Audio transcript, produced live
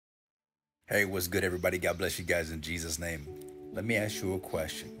Hey, what's good, everybody? God bless you guys in Jesus' name. Let me ask you a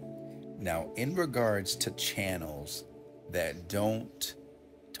question. Now, in regards to channels that don't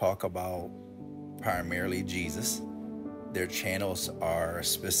talk about primarily Jesus, their channels are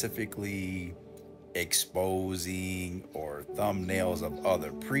specifically exposing or thumbnails of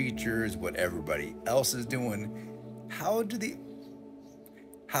other preachers, what everybody else is doing. How do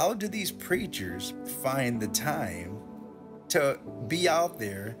these preachers find the time to be out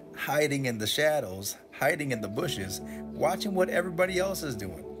there hiding in the shadows, hiding in the bushes, watching what everybody else is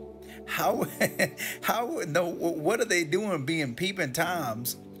doing? How no, what are they doing being peeping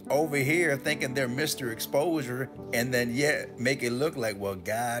toms over here thinking they're Mr. Exposure, and then yet make it look like, well,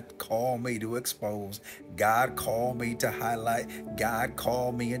 God called me to expose, God called me to highlight, God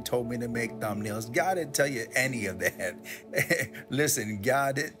called me and told me to make thumbnails. God didn't tell you any of that. Listen,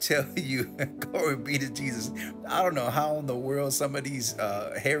 God didn't tell you. Glory be to Jesus. I don't know how in the world some of these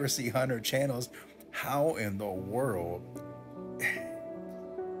heresy hunter channels, how in the world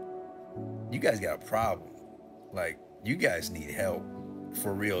you guys got a problem. Like, you guys need help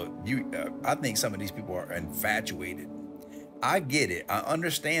for real. I think some of these people are infatuated. I get it. I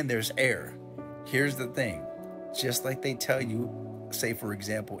understand there's error. Here's the thing. Just like they tell you, say for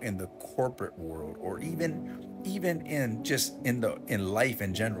example, in the corporate world, or even in just in life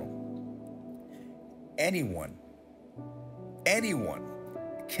in general, anyone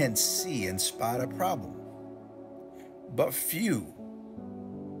can see and spot a problem, but few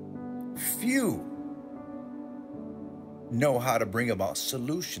know how to bring about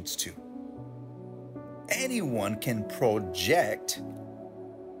solutions to. Anyone can project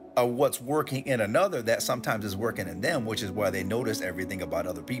what's working in another that sometimes is working in them, which is why they notice everything about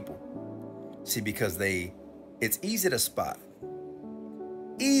other people. See, because it's easy to spot.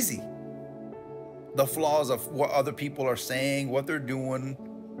 Easy. The flaws of what other people are saying, what they're doing,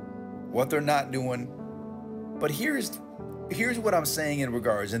 what they're not doing. But here's what I'm saying in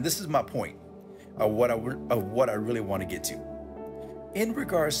regards, and this is my point of what I really want to get to. In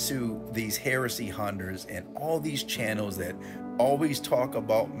regards to these heresy hunters and all these channels that always talk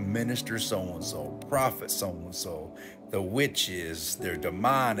about minister so-and-so, prophet so-and-so, the witches, they're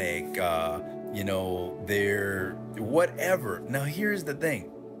demonic, they're whatever. Now, here's the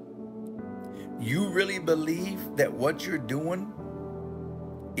thing. You really believe that what you're doing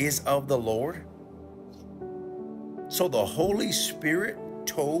is of the Lord? So the Holy Spirit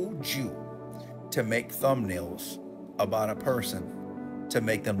told you to make thumbnails about a person to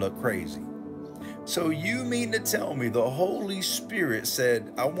make them look crazy. So you mean to tell me the Holy Spirit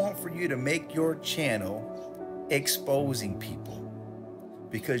said, I want for you to make your channel exposing people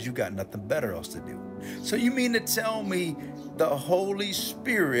because you got nothing better else to do? So you mean to tell me the Holy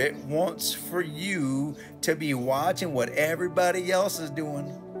Spirit wants for you to be watching what everybody else is doing?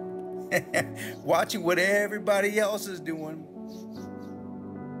 Watching what everybody else is doing.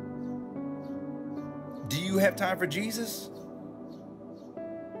 Do you have time for Jesus?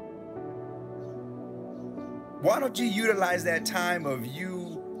 Why don't you utilize that time of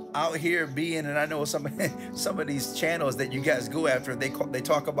you out here being, and I know some of these channels that you guys go after, they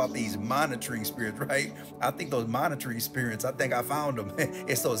talk about these monitoring spirits, right? I think those monitoring spirits, I think I found them.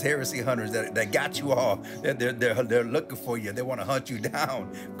 It's those heresy hunters that got you all. They're looking for you. They want to hunt you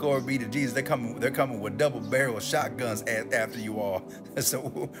down. Glory be to Jesus. They're coming with double barrel shotguns after you all.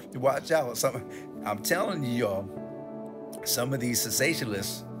 So watch out. I'm telling you, y'all, some of these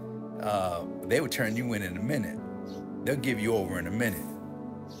sensationalists, they will turn you in a minute. They'll give you over in a minute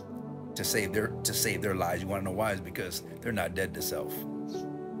to save their lives. You want to know why? It's because they're not dead to self.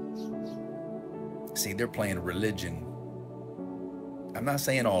 See, they're playing religion. I'm not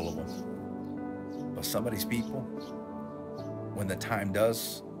saying all of them, but some of these people, when the time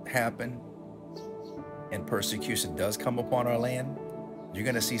does happen and persecution does come upon our land, you're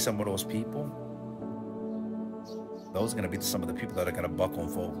going to see some of those people. Those are going to be some of the people that are going to buckle and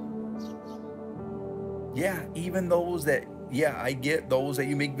fold. Yeah, even those that, I get those that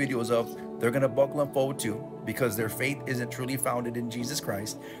you make videos of, they're going to buckle and fold too, because their faith isn't truly founded in Jesus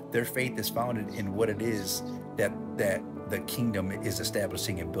Christ. Their faith is founded in what it is that the kingdom is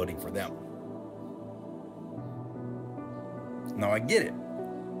establishing and building for them. Now, I get it.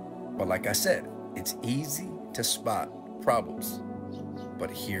 But like I said, it's easy to spot problems.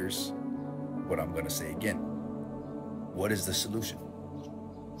 But here's what I'm going to say again. What is the solution?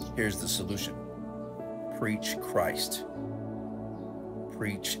 Here's the solution. Preach Christ.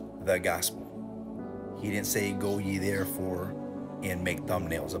 Preach the gospel. He didn't say go ye therefore and make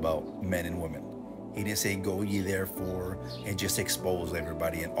thumbnails about men and women. He didn't say go ye therefore and just expose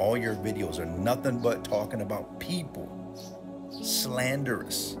everybody. And all your videos are nothing but talking about people.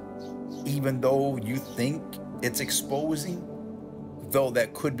 Slanderous. even though you think it's exposing, though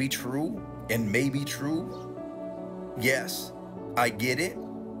that could be true and may be true. Yes, I get it.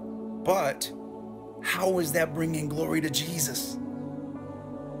 But how is that bringing glory to Jesus?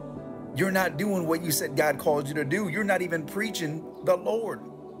 You're not doing what you said God called you to do. You're not even preaching the Lord.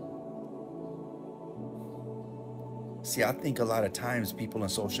 See, I think a lot of times people on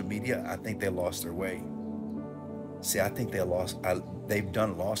social media, I think they lost their way. See, I think they've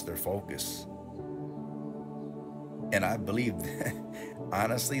lost their focus. And I believe that,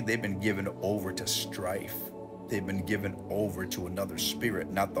 honestly, they've been given over to strife. They've been given over to another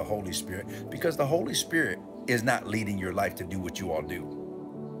spirit, not the Holy Spirit, because the Holy Spirit is not leading your life to do what you all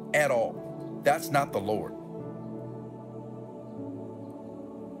do at all. That's not the Lord.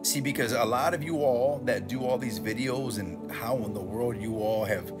 See, because a lot of you all that do all these videos and how in the world you all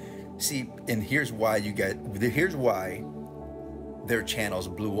have, see, and here's why here's why their channels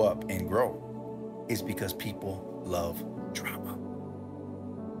blew up and grow, is because people love drama.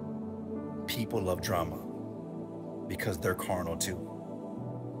 People love drama because they're carnal too.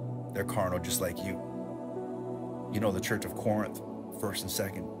 They're carnal just like you. You know, the church of Corinth, 1st and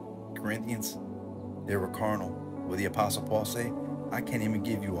 2nd Corinthians, they were carnal. What did the Apostle Paul say? I can't even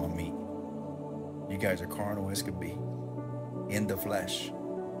give you all meat. You guys are carnal as could be, in the flesh,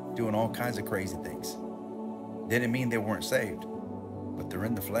 doing all kinds of crazy things. Didn't mean they weren't saved, but they're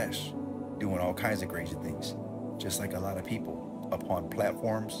in the flesh, doing all kinds of crazy things, just like a lot of people upon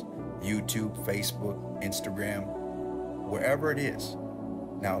platforms, YouTube, Facebook, Instagram, wherever it is.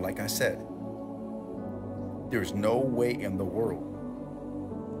 Now, like I said, there's no way in the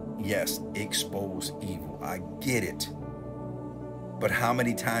world, yes, expose evil. I get it. But how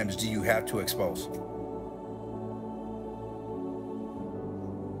many times do you have to expose?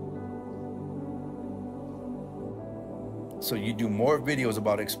 So you do more videos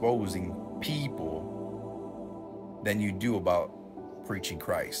about exposing people than you do about preaching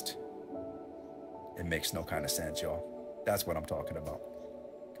Christ. It makes no kind of sense, y'all. That's what I'm talking about.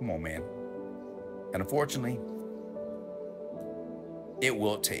 Come on, man. And unfortunately, it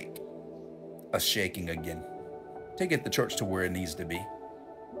will take a shaking again to get the church to where it needs to be.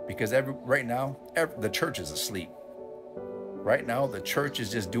 Because right now, the church is asleep. Right now, the church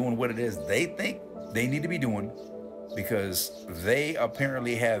is just doing what it is they think they need to be doing, because they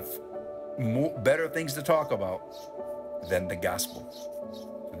apparently have better things to talk about than the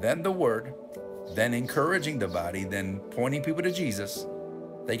gospel, than the word, than encouraging the body, than pointing people to Jesus.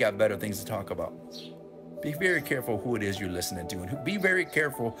 They got better things to talk about. Be very careful who it is you're listening to, and be very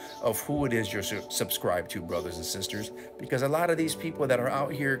careful of who it is you're subscribed to, brothers and sisters, because a lot of these people that are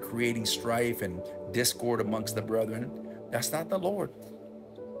out here creating strife and discord amongst the brethren, that's not the Lord.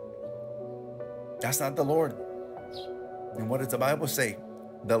 That's not the Lord. And what does the Bible say?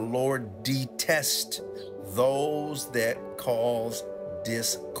 The Lord detests those that cause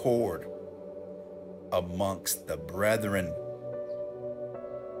discord amongst the brethren.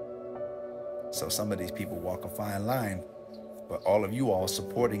 So some of these people walk a fine line, but all of you all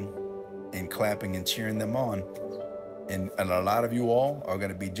supporting and clapping and cheering them on. And a lot of you all are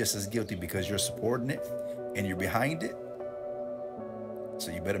going to be just as guilty because you're supporting it and you're behind it.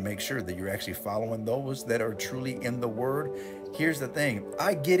 So you better make sure that you're actually following those that are truly in the word. Here's the thing.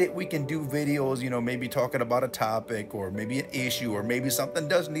 I get it. We can do videos, you know, maybe talking about a topic or maybe an issue, or maybe something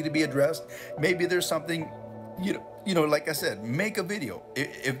does need to be addressed. Maybe there's something, you know, like I said, make a video.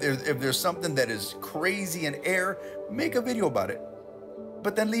 If there's something that is crazy in air, make a video about it.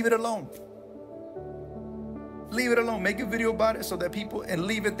 But then leave it alone. Leave it alone. Make a video about it so that people, and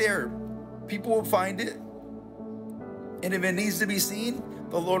leave it there. People will find it. And if it needs to be seen,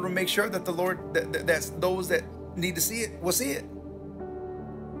 the Lord will make sure that the Lord, that's those that need to see it, will see it.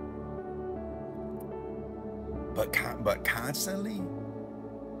 But constantly,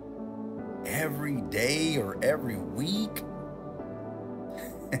 every day or every week,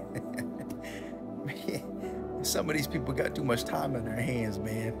 man, some of these people got too much time in their hands,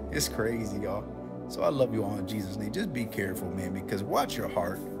 man. It's crazy, y'all. So I love you all in Jesus' name. Just be careful, man, because watch your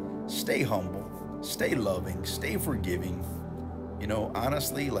heart. Stay humble. Stay loving, stay forgiving. You know,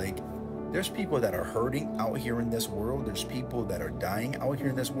 honestly, like, there's people that are hurting out here in this world. There's people that are dying out here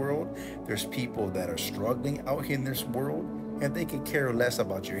in this world. There's people that are struggling out here in this world. And they could care less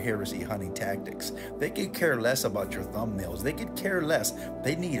about your heresy hunting tactics. They could care less about your thumbnails. They could care less.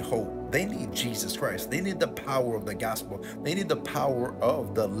 They need hope. They need Jesus Christ. They need the power of the gospel. They need the power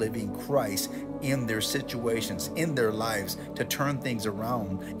of the living Christ in their situations, in their lives, to turn things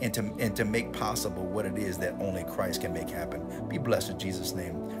around and to make possible what it is that only Christ can make happen. Be blessed in Jesus'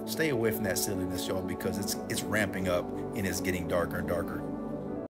 name. Stay away from that silliness, y'all, because it's ramping up and it's getting darker and darker.